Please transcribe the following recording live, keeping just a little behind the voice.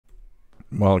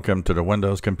Welcome to the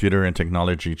Windows Computer and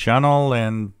Technology channel,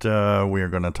 and we are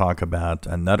going to talk about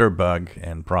another bug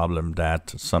and problem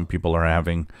that some people are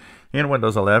having in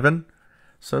Windows 11.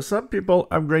 So some people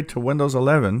upgrade to Windows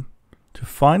 11 to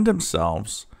find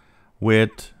themselves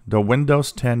with the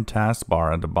Windows 10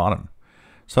 taskbar at the bottom.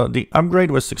 So the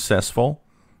upgrade was successful.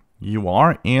 You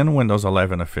are in Windows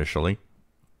 11 officially,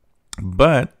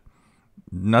 but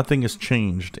nothing has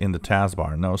changed in the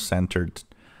taskbar. No centered,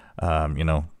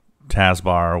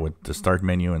 taskbar with the start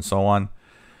menu and so on.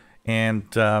 And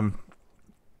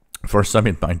for some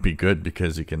it might be good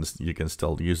because you can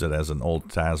still use it as an old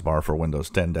taskbar for Windows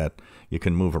 10 that you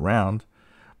can move around.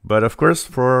 But of course,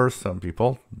 for some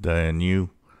people, the new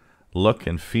look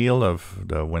and feel of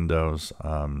the Windows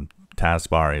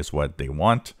taskbar is what they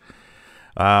want.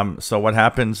 So what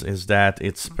happens is that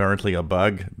it's apparently a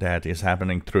bug that is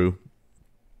happening through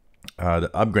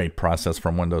the upgrade process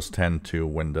from Windows 10 to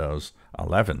Windows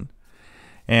 11.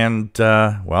 And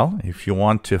well, if you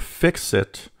want to fix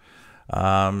it,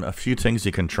 a few things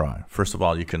you can try. First of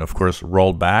all, you can of course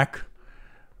roll back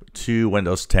to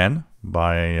Windows 10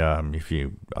 by if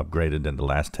you upgraded in the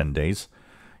last 10 days,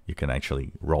 you can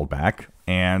actually roll back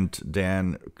and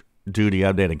then do the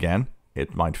update again.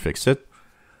 It might fix it.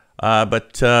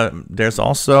 But there's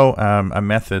also a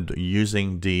method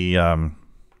using the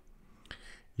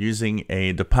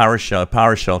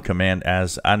PowerShell command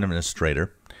as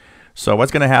administrator. So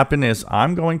what's going to happen is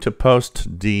I'm going to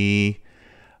post the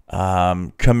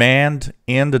command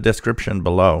in the description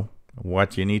below.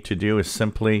 What you need to do is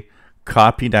simply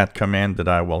copy that command that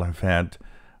I will have had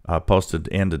posted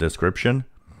in the description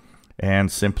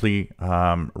and simply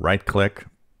right-click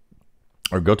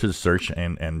or go to the search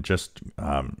and just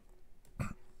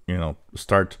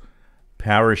start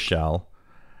PowerShell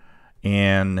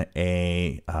in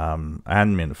a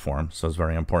admin form. So it's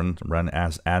very important to run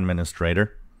as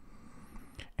administrator.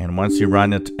 And once you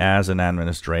run it as an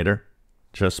administrator,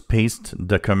 just paste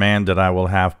the command that I will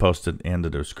have posted in the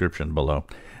description below.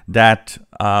 That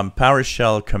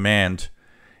PowerShell command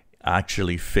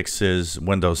actually fixes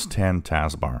Windows 10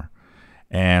 taskbar.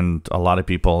 And a lot of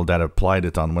people that applied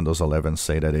it on Windows 11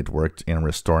 say that it worked in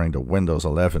restoring the Windows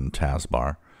 11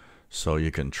 taskbar. So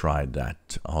you can try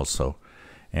that also.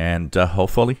 And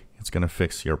hopefully it's going to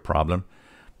fix your problem.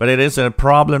 But it is a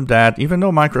problem that, even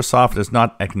though Microsoft has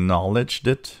not acknowledged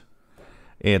it,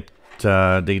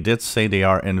 they did say they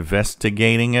are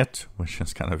investigating it, which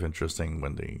is kind of interesting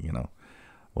when they,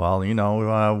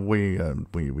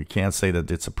 we can't say that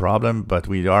it's a problem, but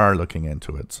we are looking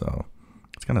into it. So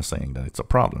it's kind of saying that it's a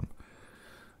problem.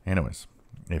 Anyways,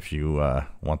 if you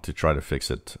want to try to fix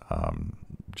it,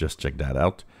 just check that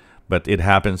out. But it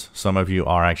happens. Some of you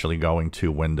are actually going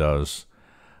to Windows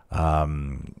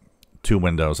 11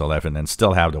 and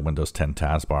still have the Windows 10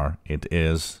 taskbar. It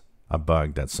is a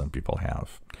bug that some people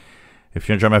have. If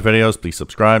you enjoy my videos, please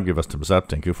subscribe, give us a thumbs up.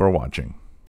 Thank you for watching.